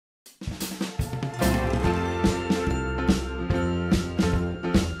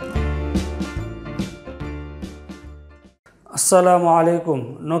আসসালামু আলাইকুম।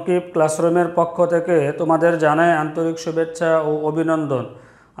 নকিব ক্লাসরুমের পক্ষ থেকে তোমাদের জানাই আন্তরিক শুভেচ্ছা ও অভিনন্দন।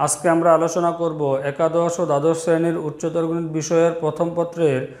 আজকে আমরা আলোচনা করব একাদশ ও দ্বাদশ শ্রেণীর উচ্চতর গণিত বিষয়ের প্রথম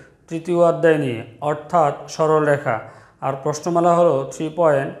পত্রের তৃতীয় অধ্যায় নিয়ে, অর্থাৎ সরল রেখা। আর প্রশ্নমালা হলো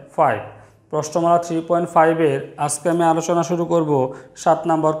 3.5। প্রশ্নমালা 3.5-এর আজকে আমি আলোচনা শুরু করব 7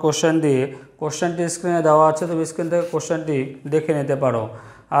 নম্বর কোশ্চেন দিয়ে। কোশ্চেনটি স্ক্রিনে দেওয়া আছে, তুমি স্ক্রিন থেকে কোশ্চেনটি দেখে নিতে পারো।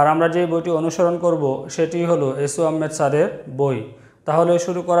 আর আমরা যে বইটি অনুসরণ করব সেটি হলো এস ও আহমেদ স্যারের বই। তাহলে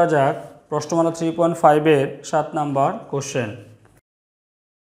শুরু করা যাক প্রশ্নমালা 3.5-এর 7 নম্বর কোশ্চেন।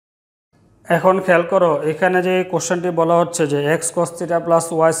 এখন খেয়াল করো, এখানে যে কোশ্চেনটি বলা হচ্ছে যে x cos theta plus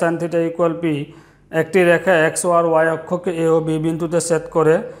Y sine theta equal P, একটি রেখা এক্স ও আর ওয়াই অক্ষকে এ ও বি বিন্দুতে ছেদ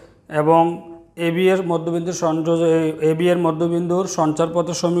করে এবং এবি এর মধ্যবিন্দুর এবি এর মধ্যবিন্দুর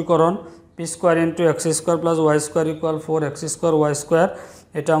সঞ্চারপথের সমীকরণ P square into x square plus Y square equal 4x square Y square,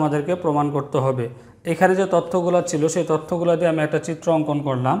 এটা আমাদেরকে প্রমাণ করতে হবে। এখানে যে তথ্যগুলো ছিল সেই তথ্যগুলো দিয়ে আমি একটা চিত্র অঙ্কন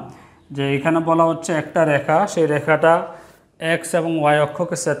করলাম। যে এখানে বলা হচ্ছে একটা রেখা, সেই রেখাটা এক্স এবং ওয়াই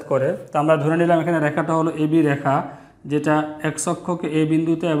অক্ষকে ছেদ করে। তো আমরা ধরে নিলাম এখানে রেখাটা হলো এবি রেখা, যেটা এক্স অক্ষকে এ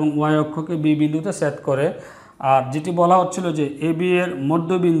বিন্দুতে এবং ওয়াই অক্ষকে বি বিন্দুতে ছেদ করে। আর যেটি বলা হচ্ছিল যে এবি এর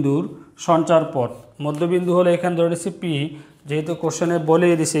মধ্যবিন্দুর সঞ্চার পথ, মধ্যবিন্দু হলো এখানে ধরে নিচ্ছি পি, যেহেতু কোশ্চেনে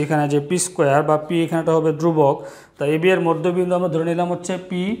বলেই দিছি এখানে যে পি স্কোয়ার বা পি এখানেটা হবে ধ্রুবক। তো এবি এর মধ্যবিন্দু আমরা ধরে নিলাম হচ্ছে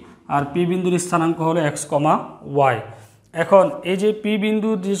পি, আর পি বিন্দুর স্থানাঙ্ক হলো এক্স কমা ওয়াই। এখন এই যে পি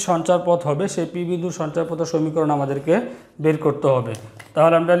বিন্দুর যে সঞ্চার পথ হবে, সেই পি বিন্দুর সঞ্চার পথের সমীকরণ আমাদেরকে বের করতে হবে।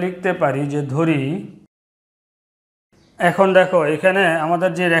 তাহলে আমরা লিখতে পারি যে ধরি, এখন দেখো এখানে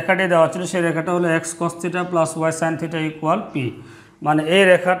আমাদের যে রেখাটি দেওয়া ছিল সেই রেখাটা হলো x cos theta plus Y sine theta equal P, মানে এই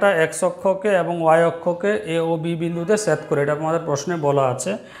রেখাটা এক্স অক্ষকে এবং ওয়াই অক্ষকে এ ও বি বিন্দুতে ছেদ করে, এটা আমাদের প্রশ্নে বলা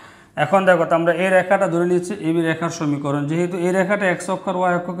আছে। এখন দেখো তো আমরা এই রেখাটা ধরে নিচ্ছি এবি রেখার সমীকরণ। যেহেতু এই রেখাটা এক্স অক্ষ আর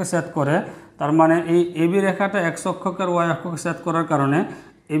ওয়াই অক্ষকে ছেদ করে, তার মানে এই এবি রেখাটা এক্স অক্ষকে আর ওয়াই অক্ষকে ছেদ করার কারণে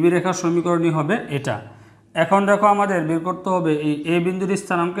এবি রেখার সমীকরণই হবে এটা। এখন দেখো আমাদের বের করতে হবে এই এ বিন্দুর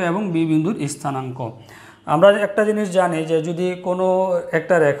স্থানাঙ্ক এবং বি বিন্দুর স্থানাঙ্ক। আমরা একটা জিনিস জানি যে যদি কোনো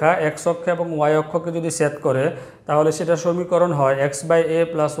একটা রেখা এক্স অক্ষ এবং ওয়াই অক্ষকে যদি ছেদ করে, তাহলে সেটা সমীকরণ হয় x by A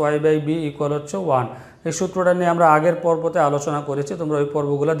plus Y by B equal হচ্ছে 1। এই সূত্রটা নিয়ে আমরা আগের পর্বতে আলোচনা করেছি, তোমরা ওই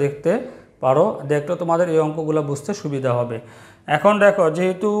পর্বগুলো দেখতে পারো, দেখলে তোমাদের এই অঙ্কগুলো বুঝতে সুবিধা হবে। এখন দেখো,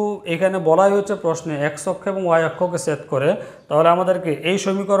 যেহেতু এখানে বলাই হচ্ছে প্রশ্নে এক্স অক্ষ এবং ওয়াই অক্ষকে ছেদ করে, তাহলে আমাদেরকে এই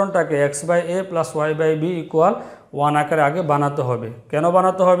সমীকরণটাকে x by A plus Y by B equal 1 আকারে আগে বানাতে হবে। কেন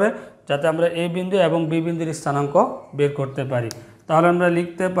বানাতে হবে? যাতে আমরা এ বিন্দু এবং বি বিন্দুর স্থানাঙ্ক বের করতে পারি। তাহলে আমরা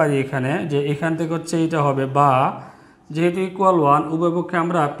লিখতে পারি এখানে যে এখান থেকে হচ্ছে এটা হবে, বা যেহেতু ইকুয়াল 1 উভয় পক্ষে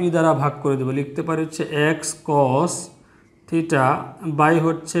আমরা পি দ্বারা ভাগ করে দেবো। লিখতে পারি হচ্ছে এক্স কস থিটা বাই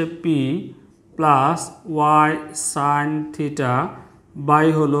হচ্ছে P plus Y sine theta by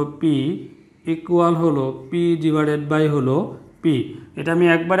হলো পি ইকুয়াল হলো পি ডিভাইডেড বাই হলো পি। এটা আমি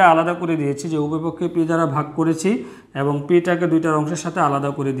একবারে আলাদা করে দিয়েছি, যে উভয় পক্ষে পি দ্বারা ভাগ করেছি এবং পিটাকে দুইটার অংশের সাথে আলাদা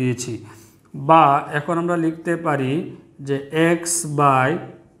করে দিয়েছি। বা এখন আমরা লিখতে পারি যে x by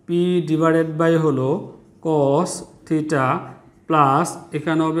P divided by হলো কস থিটা প্লাস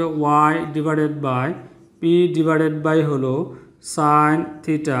এখানে হবে Y divided by P divided by হলো সাইন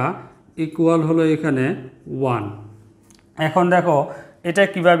থিটা ইকুয়াল হলো এখানে 1। এখন দেখো এটা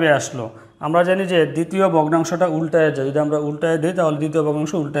কিভাবে আসলো। আমরা জানি যে দ্বিতীয় ভগ্নাংশটা উল্টায় যায়, যদি আমরা উল্টায় দিই তাহলে দ্বিতীয়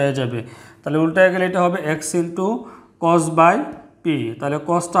ভগ্নাংশ উল্টায় যাবে। তাহলে উল্টায় গেলে এটা হবে x into cos by P, তাহলে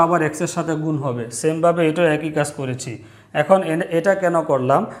কসটা আবার এক্সের সাথে গুণ হবে। সেমভাবে এটাও একই কাজ করেছি। এখন এটা কেন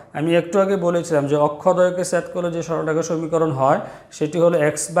করলাম, আমি একটু আগে বলেছিলাম যে অক্ষদ্বয়কে ছেদ করলে যে সরলরেখার সমীকরণ হয় সেটি হলো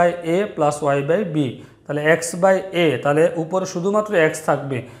x by A plus Y by B. তাহলে এক্স বাই এ, তাহলে উপরে শুধুমাত্র এক্স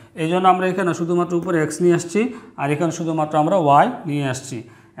থাকবে, এই জন্য আমরা এখানে শুধুমাত্র উপরে এক্স নিয়ে আসছি, আর এখানে শুধুমাত্র আমরা ওয়াই নিয়ে আসছি।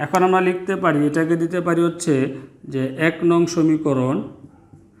 এখন আমরা লিখতে পারি, এটাকে দিতে পারি হচ্ছে যে 1 নং সমীকরণ।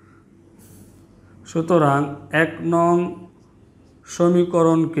 সুতরাং 1 নং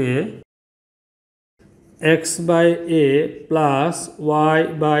সমীকরণকে x by A plus Y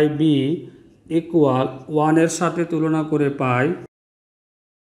by B equal 1-এর সাথে তুলনা করে পাই।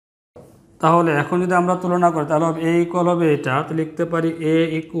 তাহলে এখন যদি আমরা তুলনা করি তাহলে এ ইকুয়াল হবে এটা, তো লিখতে পারি এ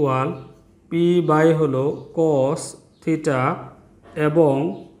ইকুয়াল পি বাই হলো কস থিটা এবং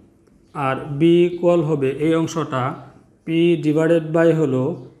আর বি ইকুয়াল হবে এই অংশটা পি ডিভাইডেড বাই হলো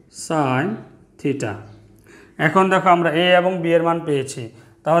সাইন থিটা। এখন দেখো আমরা এ এবং বি এর মান পেয়েছি,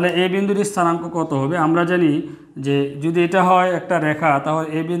 তাহলে এ বিন্দুর স্থানাঙ্ক কত হবে? আমরা জানি যে যদি এটা হয় একটা রেখা, তাহলে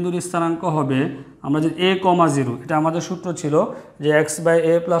এ বিন্দুর স্থানাঙ্ক হবে, আমরা যদি a, 0, এটা আমাদের সূত্র ছিল যে x by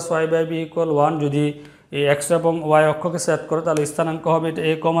A plus Y by B equal 1, যদি এই এক্স এবং ওয়াই অক্ষকে সেট করে, তাহলে স্থানাঙ্ক হবে এটা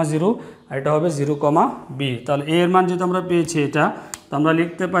a, 0 আর এটা হবে 0, b। তাহলে a এর মান যেহেতু আমরা পেয়েছি এটা, তো আমরা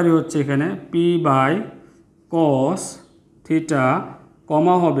লিখতে পারি হচ্ছে এখানে p/cos থিটা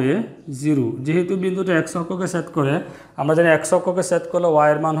কমা হবে 0। যেহেতু বিন্দুটা এক্স অক্ষকে সেট করে, আমরা জানি এক্স অক্ষকে সেট করলে ওয়াই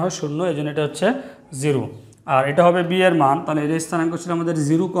এর মান হয় 0, এই জন্য এটা হচ্ছে 0। আর এটা হবে বি এর মান, তাহলে এর স্থানাঙ্ক ছিল আমাদের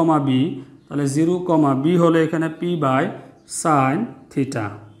 0, b। তাহলে 0, b হলো এখানে p/sin থিটা।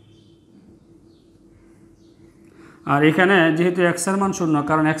 আর এখানে যেহেতু এক্স এর মান 0,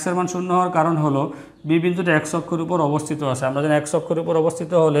 কারণ এক্স এর মান 0 হওয়ার কারণ হলো বি বিন্দুটা এক্স অক্ষের উপর অবস্থিত আছে। আমরা জানি এক্স অক্ষের উপর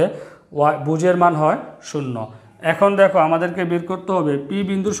অবস্থিত হলে ওয়াই ভুজের মান হয় 0। এখন দেখো আমাদেরকে বের করতে হবে পি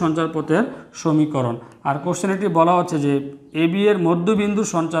বিন্দুর সঞ্চারপথের সমীকরণ। আর কোশ্চেনটি বলা হচ্ছে যে এ বি এর মধ্যবিন্দুর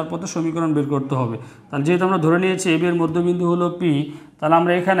সঞ্চারপথের সমীকরণ বের করতে হবে। তাহলে যেহেতু আমরা ধরে নিয়েছি এ বি এর মধ্যবিন্দু হলো পি, তাহলে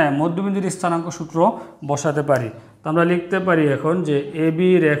আমরা এখানে মধ্যবিন্দুর স্থানাঙ্ক সূত্র বসাতে পারি। তো আমরা লিখতে পারি এখন যে এ বি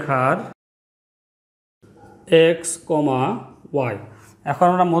রেখার এক্স, ওয়াই। এখন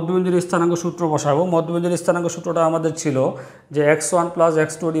আমরা মধ্যবিন্দুর স্থানাঙ্ক সূত্র বসাবো। মধ্যবিন্দুর স্থানাঙ্ক সূত্রটা আমাদের ছিল যে x1 +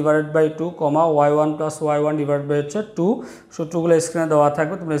 x2 / 2, y1 + y1 / 2। সূত্রগুলো স্ক্রিনে দেওয়া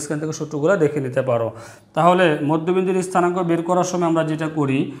থাকবে, তোমরা স্ক্রিন থেকে সূত্রগুলো দেখে নিতে পারো। তাহলে মধ্যবিন্দুর স্থানাঙ্ক বের করার সময় আমরা যেটা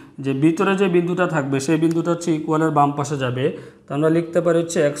করি যে ভিতরে যে বিন্দুটা থাকবে সেই বিন্দুটা হচ্ছে ইকুয়ালের বাম পাশে যাবে। তো আমরা লিখতে পারি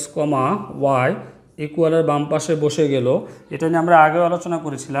হচ্ছে x, y ইকুয়ালের বাম পাশে বসে গেল। এটা নিয়ে আমরা আগেও আলোচনা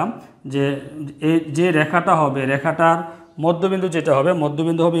করেছিলাম যে এই যে রেখাটা হবে, রেখাটার মধ্যবিন্দু যেটা হবে,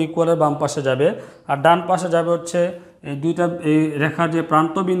 মধ্যবিন্দু হবে ইকুয়ালের বাম পাশে যাবে, আর ডান পাশে যাবে হচ্ছে এই রেখার যে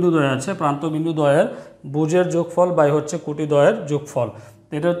প্রান্তবিন্দু দ্বয় আছে, প্রান্তবিন্দু দ্বয়ের ভুজের যোগফল বাই হচ্ছে কোটি দ্বয়ের যোগফল।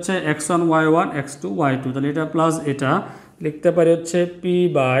 এটা হচ্ছে x1 y1 x2 y2। তাহলে এটা প্লাস এটা লিখতে পারি হচ্ছে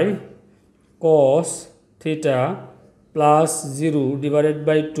p/cos থিটা প্লাস 0 /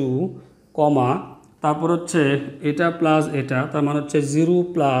 2, তারপর হচ্ছে এটা প্লাস এটা, তার মানে হচ্ছে 0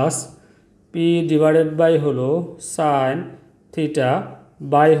 + p/ হলো sin থিটা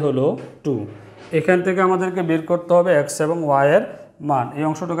বাই হলো 2। এখান থেকে আমাদেরকে বের করতে হবে এক্স এবং ওয়াই এর মান। এই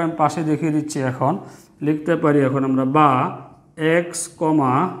অংশটাকে আমি পাশে দেখিয়ে দিচ্ছি। এখন লিখতে পারি এখন আমরা বা এক্স,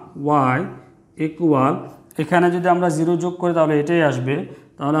 ওয়াই ইকুয়াল, এখানে যদি আমরা 0 যোগ করি তাহলে এটাই আসবে।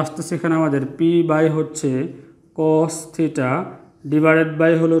 তাহলে আসতেছে এখানে আমাদের p/ হচ্ছে cos থিটা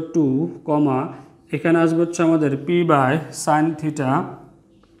 / হলো 2, এখানে আসবে হচ্ছে আমাদের p/sin থিটা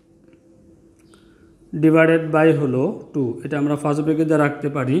 / হলো 2। এটা আমরা ফার্স্ট ব্র্যাকেটে রাখতে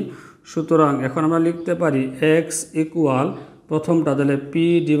পারি। সুতরাং এখন আমরা লিখতে পারি x ইকুয়াল প্রথমটা, তাহলে p/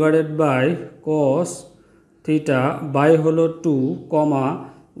 cos থিটা বাই হলো 2,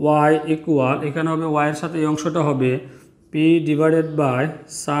 y ইকুয়াল এখানে হবে y এর সাথে এই অংশটা হবে p/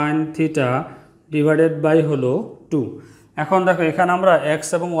 sin থিটা / হলো 2। এখন দেখো এখানে আমরা x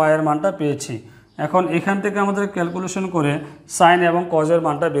এবং y এর মানটা পেয়েছি। এখন এখান থেকে আমাদের ক্যালকুলেশন করে সাইন এবং কজের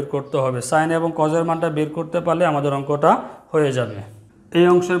মানটা বের করতে হবে। সাইন এবং কজের মানটা বের করতে পারলে আমাদের অঙ্কটা হয়ে যাবে। এই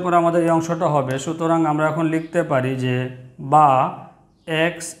অংশের পর আমাদের এই অংশটা হবে। সুতরাং আমরা এখন লিখতে পারি যে বা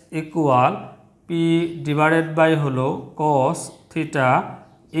এক্স ইকুয়াল p/ হলো cos থিটা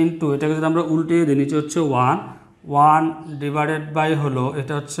ইন্টু, এটাকে যদি আমরা উল্টিয়ে দিই নিচে হচ্ছে 1 / হলো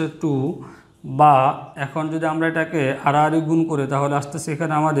এটা হচ্ছে 2, বা এখন যদি আমরা এটাকে আড়াআড়ি গুণ করি তাহলে আসতেছে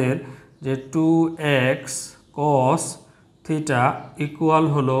এখানে আমাদের যে 2x cos থিটা ইকুয়াল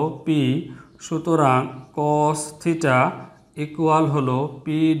হলো p। সুতরাং cos থিটা ইকুয়াল হলো p/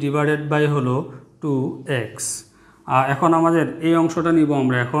 হলো 2x। আর এখন আমাদের এই অংশটা নিব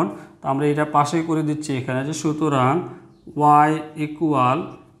আমরা এখন, তো আমরা এটা পাশেই করে দিচ্ছি এখানে যে সুতরাং y ইকুয়াল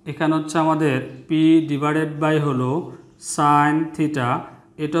এখানে হচ্ছে আমাদের p/ হলো sin থিটা,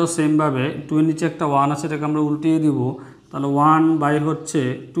 এটাও সেমভাবে 2 এর নিচে একটা 1 আছে, এটাকে আমরা উল্টিয়ে দিব, তাহলে 1 হচ্ছে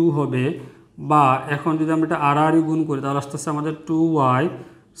 2 হবে। বা এখন যদি আমরা এটা আড়াআড়ি গুণ করি তাহলে আসতেছে আমাদের 2y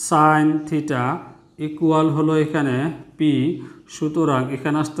sin থিটা ইকুয়াল হলো এখানে p। সুতরাং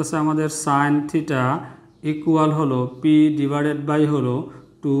এখানে আসতেছে আমাদের sin থিটা ইকুয়াল হলো p/ হলো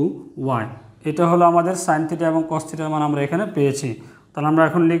 2y। এটা হলো আমাদের sin থিটা এবং cos থিটার মান আমরা এখানে পেয়েছি। তাহলে আমরা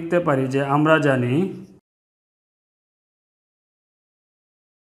এখন লিখতে পারি যে আমরা জানি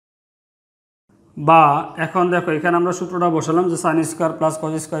বা এখন দেখো এখানে আমরা সূত্রটা বসালাম যে sin square plus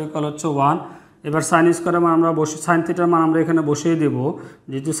cos square equal হচ্ছে 1। এবার sin স্কয়ারের মান আমরা sin থিটার মান আমরা এখানে বসিয়ে দেব,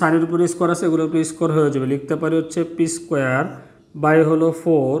 যেহেতু সাইনের উপরে স্কয়ার আছে এগুলোর উপরে স্কয়ার হয়ে যাবে। লিখতে পারি হচ্ছে p² হলো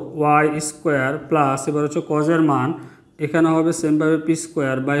 4y স্কয়ার প্লাস এবার হচ্ছে cos এর মান এখানে হবে সেমভাবে p²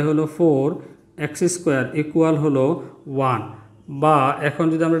 হলো 4x স্কয়ার ইকুয়াল হলো 1। বা এখন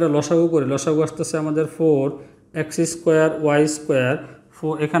যদি আমরা এটা লসাগু করি, লসাগু আসতেছে আমাদের 4x স্কয়ার y স্কয়ার,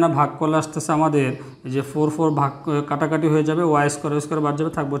 এখানে ভাগ করলে আসতেছে আমাদের যে 4 ভাগ কাটাকাটি হয়ে যাবে, y স্কয়ার বাদ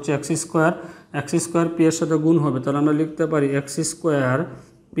যাবে, থাকবে হচ্ছে x স্কয়ার p এর সাথে গুণ হবে। তাহলে আমরা লিখতে পারি x square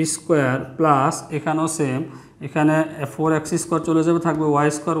P square plus এখানেও সেম, এখানে 4x² চলে যাবে, থাকবে y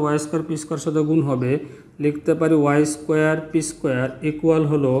স্কোয়ার পি স্কোয়ার সাথে গুণ হবে, লিখতে পারি y square P square equal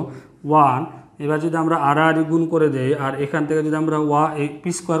হলো 1। এবার যদি আমরা আড়াআড়ি গুণ করে দেই আর এখান থেকে যদি আমরা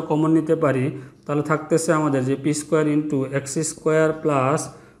পি স্কোয়ার কমন নিতে পারি, তাহলে থাকতেছে আমাদের যে P square into x square plus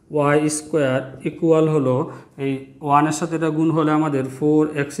Y square equal হলো এই 1-এর সাথে এটা গুণ হলে আমাদের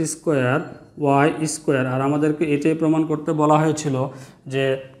 4x স্কোয়ার ওয়াই স্কোয়ার। আর আমাদেরকে এটাই প্রমাণ করতে বলা হয়েছিল যে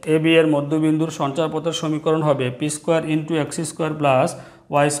এ বি এর মধ্যবিন্দুর সঞ্চারপথের সমীকরণ হবে P square into x square plus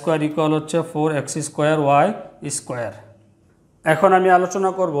Y square equal হচ্ছে 4x স্কোয়ার ওয়াই স্কোয়ার। এখন আমি আলোচনা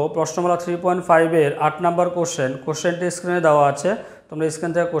করব প্রশ্নমালা 3.5-এর 8 নম্বর কোশ্চেনটি স্ক্রিনে দেওয়া আছে, তোমরা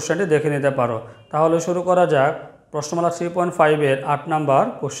স্ক্রিন থেকে কোশ্চেনটি দেখে নিতে পারো। তাহলে শুরু করা যাক প্রশ্নমালা 3.5-এর 8 নম্বর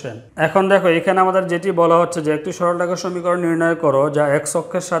কোশ্চেন। এখন দেখো এখানে আমাদের যেটি বলা হচ্ছে যে একটি সরলরেখার সমীকরণ নির্ণয় করো যা এক্স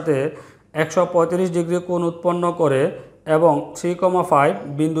অক্ষের সাথে 135 ডিগ্রি কোণ উৎপন্ন করে এবং 3,5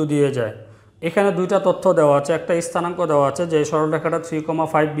 বিন্দু দিয়ে যায়। এখানে দুইটা তথ্য দেওয়া আছে, একটা স্থানাঙ্ক দেওয়া আছে যে সরলরেখাটা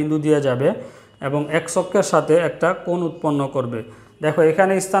 3,5 বিন্দু দিয়ে যাবে এবং এক্স অক্ষের সাথে একটা কোণ উৎপন্ন করবে। দেখো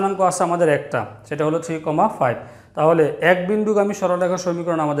এখানে স্থানাঙ্ক আছে আমাদের একটা, সেটা হলো 3,5। তাহলে এক বিন্দুগামী সরলরেখার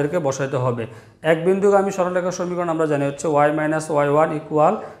সমীকরণ আমাদেরকে বসাইতে হবে। এক বিন্দুগামী সরলরেখার সমীকরণ আমরা জানি হচ্ছে y minus y1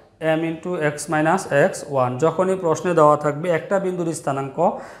 equal m into x minus x1। যখনই প্রশ্নে দেওয়া থাকবে একটা বিন্দুর স্থানাঙ্ক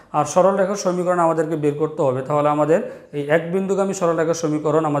আর সরলরেখার সমীকরণ আমাদেরকে বের করতে হবে, তাহলে আমাদের এই এক বিন্দুগামী সরলরেখার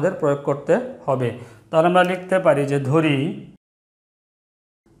সমীকরণ আমাদের প্রয়োগ করতে হবে। তাহলে আমরা লিখতে পারি যে ধরি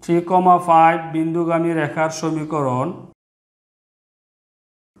 3,5 বিন্দুগামী রেখার সমীকরণ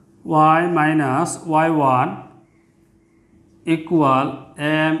y minus y1 equal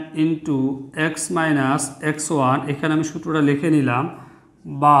m into x minus x1। এখানে আমি সূত্রটা লিখে নিলাম,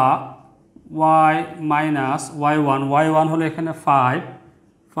 বা y মাইনাস y1 হলো এখানে 5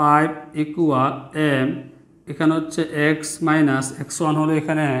 ইকুয়াল m, এখানে হচ্ছে x মাইনাস x1 হলো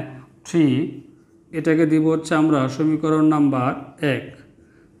এখানে 3, এটাকে দিব হচ্ছে আমরা সমীকরণ নাম্বার 1।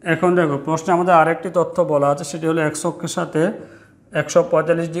 এখন দেখো প্রশ্নে আমাদের আরেকটি তথ্য বলা আছে, সেটি হলো এক্স অক্ষের সাথে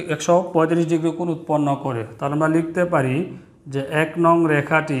 135 ডিগ্রি কোণ উৎপন্ন করে। তাহলে আমরা লিখতে পারি যে 1 নং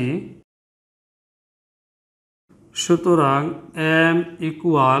রেখাটি, সুতরাং m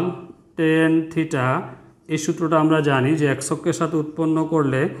ইকুয়াল tan থিটা। এই সূত্রটা আমরা জানি যে এক্স অক্ষের সাথে উৎপন্ন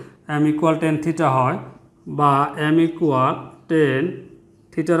করলে m ইকুয়াল tan থিটা হয়, বা m ইকুয়াল tan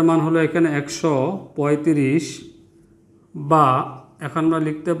থিটার মান হলো এখানে 135, বা এখন আমরা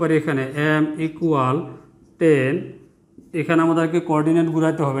লিখতে পারি এখানে m ইকুয়াল tan, এখানে আমাদেরকে কোঅর্ডিনেট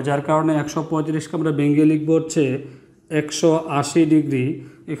ঘুরাইতে হবে, যার কারণে 135কে আমরা ভেঙে লিখবো হচ্ছে 180 ডিগ্রি।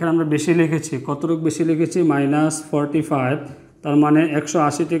 এখানে আমরা বেশি লিখেছি, কতটুকু বেশি লিখেছি -45, তার মানে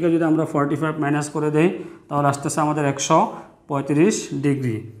 180 থেকে যদি আমরা 45 মাইনাস করে দেই তাহলে আসতেছে আমাদের 135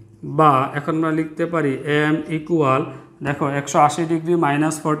 ডিগ্রি। বা এখন আমরা লিখতে পারি m ইকুয়াল, দেখো 180 ডিগ্রি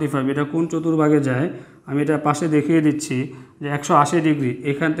 -45 এটা কোন চতুর্ভাগে যায়, আমি এটা পাশে দেখিয়ে দিচ্ছি যে 180 ডিগ্রি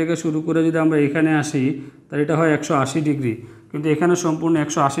এখান থেকে শুরু করে যদি আমরা এখানে আসি তাহলে এটা হয় 180 ডিগ্রি, কিন্তু এখানে সম্পূর্ণ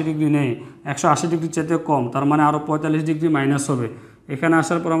 180 ডিগ্রি নেই, 180 ডিগ্রির চেয়ে কম, তার মানে আরও 45 ডিগ্রি মাইনাস হবে। এখানে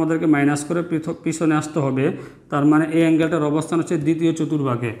আসার পর আমাদেরকে মাইনাস করে পিছনে আসতে হবে, তার মানে এই অ্যাঙ্গেলটার অবস্থান হচ্ছে দ্বিতীয়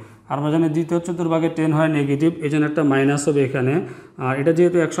চতুর্ভাগে। আর আমরা জানি দ্বিতীয় চতুর্ভাগে 10 হয় নেগেটিভ, এই জন্য একটা মাইনাস হবে এখানে। আর এটা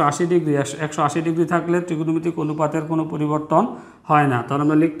যেহেতু 180 ডিগ্রি, 180 ডিগ্রি থাকলে ত্রিকোণমিতিক অনুপাতের কোনো পরিবর্তন হয় না, তাহলে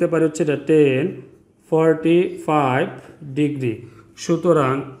আমরা লিখতে পারি হচ্ছে এটা 1045 ডিগ্রি।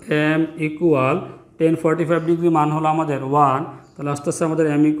 সুতরাং m ইকুয়াল 1045 ডিগ্রি মান হলো আমাদের 1, তাহলে আস্তে আস্তে আমাদের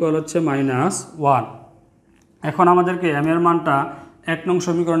m ইকুয়াল হচ্ছে -1। এখন আমাদেরকে m এর মানটা 1 নং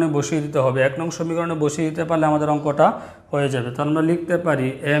সমীকরণে বসিয়ে দিতে হবে। 1 নং সমীকরণে বসিয়ে দিতে পারলে আমাদের অঙ্কটা হয়ে যাবে। তাহলে আমরা লিখতে পারি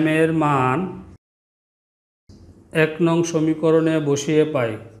m এর মান 1 নং সমীকরণে বসিয়ে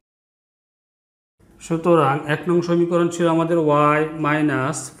পাই। সুতরাং 1 নং সমীকরণ ছিল আমাদের y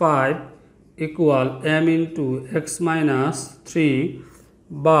minus 5 equal m into x minus 3,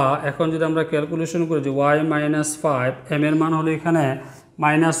 বা এখন যদি আমরা ক্যালকুলেশন করি যে y মাইনাস 5, m এর মান হলো এখানে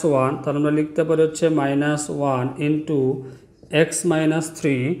 -1, তাহলে আমরা লিখতে পারি হচ্ছে -1 ইন্টু এক্স মাইনাস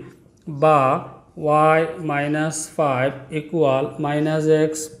 3, বা y minus 5 equal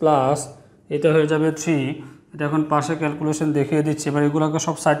 -x plus এটা হয়ে যাবে 3। এটা এখন পাশে ক্যালকুলেশন দেখিয়ে দিচ্ছি, এবার এগুলোকে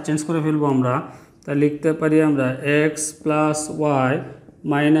সব সাইড চেঞ্জ করে ফেলবো আমরা। তাই লিখতে পারি আমরা x plus y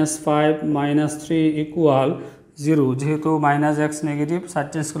minus 5 minus 3 equal 0, যেহেতু -x নেগেটিভ সাইড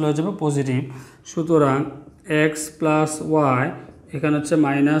চেঞ্জ করলে হয়ে যাবে পজিটিভ। সুতরাং x প্লাস y এখানে হচ্ছে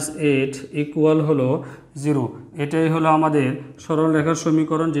 -8 ইকুয়াল হলো 0। এটাই হলো আমাদের সরল রেখার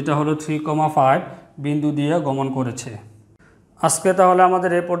সমীকরণ, যেটা হলো 3,5 বিন্দু দিয়ে গমন করেছে। আজকে তাহলে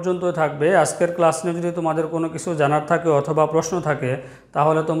আমাদের এই পর্যন্তই থাকবে। আজকের ক্লাস নিয়ে যদি তোমাদের কোনো কিছু জানার থাকে অথবা প্রশ্ন থাকে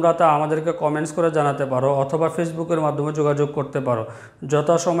তাহলে তোমরা তা আমাদেরকে কমেন্টস করে জানাতে পারো অথবা ফেসবুকের মাধ্যমে যোগাযোগ করতে পারো।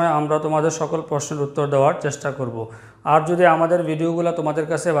 যথাসময়ে আমরা তোমাদের সকল প্রশ্নের উত্তর দেওয়ার চেষ্টা করব। আর যদি আমাদের ভিডিওগুলো তোমাদের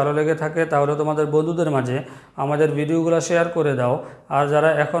কাছে ভালো লেগে থাকে তাহলে তোমাদের বন্ধুদের মাঝে আমাদের ভিডিওগুলো শেয়ার করে দাও। আর যারা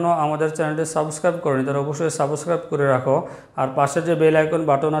এখনও আমাদের চ্যানেলটি সাবস্ক্রাইব করেনি তারা অবশ্যই সাবস্ক্রাইব করে রাখো। আর পাশে যে বেল আইকন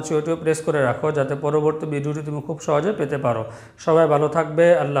বাটন আছে ওইটিও প্রেস করে রাখো যাতে পরবর্তী ভিডিওটি তুমি খুব সহজে পেতে পারো। সবাই ভালো থাকবে।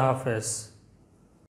 আল্লাহ হাফেজ।